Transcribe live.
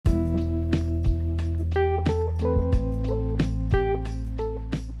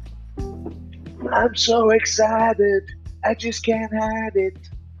I'm so excited. I just can't hide it.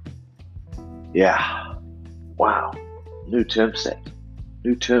 Yeah. Wow. New term set.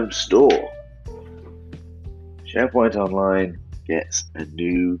 New term store. SharePoint Online gets a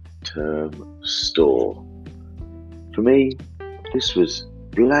new term store. For me, this was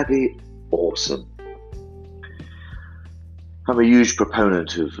bloody awesome. I'm a huge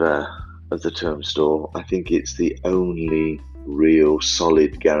proponent of the term store. I think it's the only real,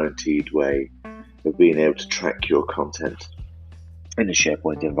 solid, guaranteed way of being able to track your content in a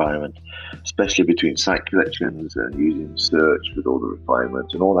SharePoint environment, especially between site collections and using search with all the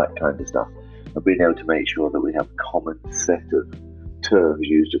refinements and all that kind of stuff, and being able to make sure that we have a common set of terms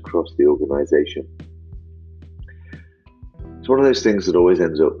used across the organization. It's one of those things that always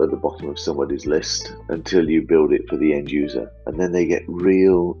ends up at the bottom of somebody's list until you build it for the end user, and then they get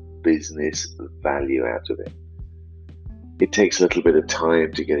real business value out of it. It takes a little bit of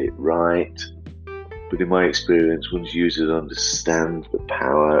time to get it right, but in my experience, once users understand the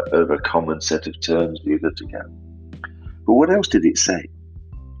power of a common set of terms, you're good to go. But what else did it say?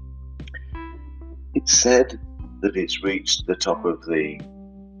 It said that it's reached the top of the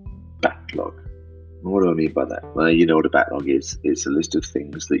backlog. What do I mean by that? Well, you know what a backlog is. It's a list of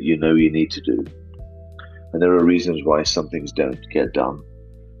things that you know you need to do. And there are reasons why some things don't get done.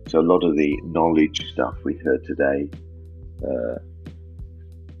 So a lot of the knowledge stuff we heard today,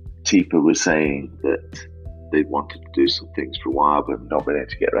 Teepa was saying that they wanted to do some things for a while but not been able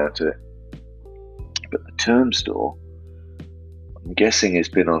to get around to it. But the term store, I'm guessing it's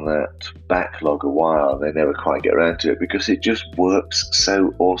been on that backlog a while. They never quite get around to it because it just works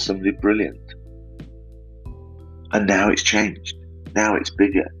so awesomely brilliant. And now it's changed. Now it's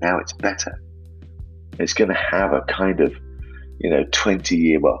bigger. Now it's better. It's going to have a kind of,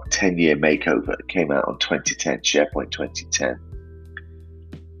 10-year makeover. It came out on 2010, SharePoint 2010,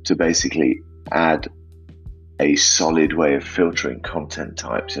 to basically add a solid way of filtering content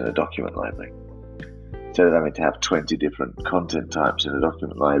types in a document library. Instead of having to have 20 different content types in a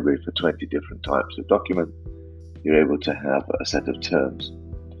document library for 20 different types of document, you're able to have a set of terms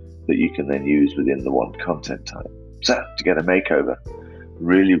that you can then use within the one content type. So to get a makeover,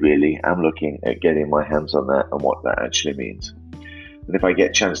 really, I'm looking at getting my hands on that and what that actually means. And if I get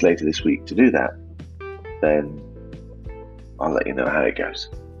a chance later this week to do that, then I'll let you know how it goes.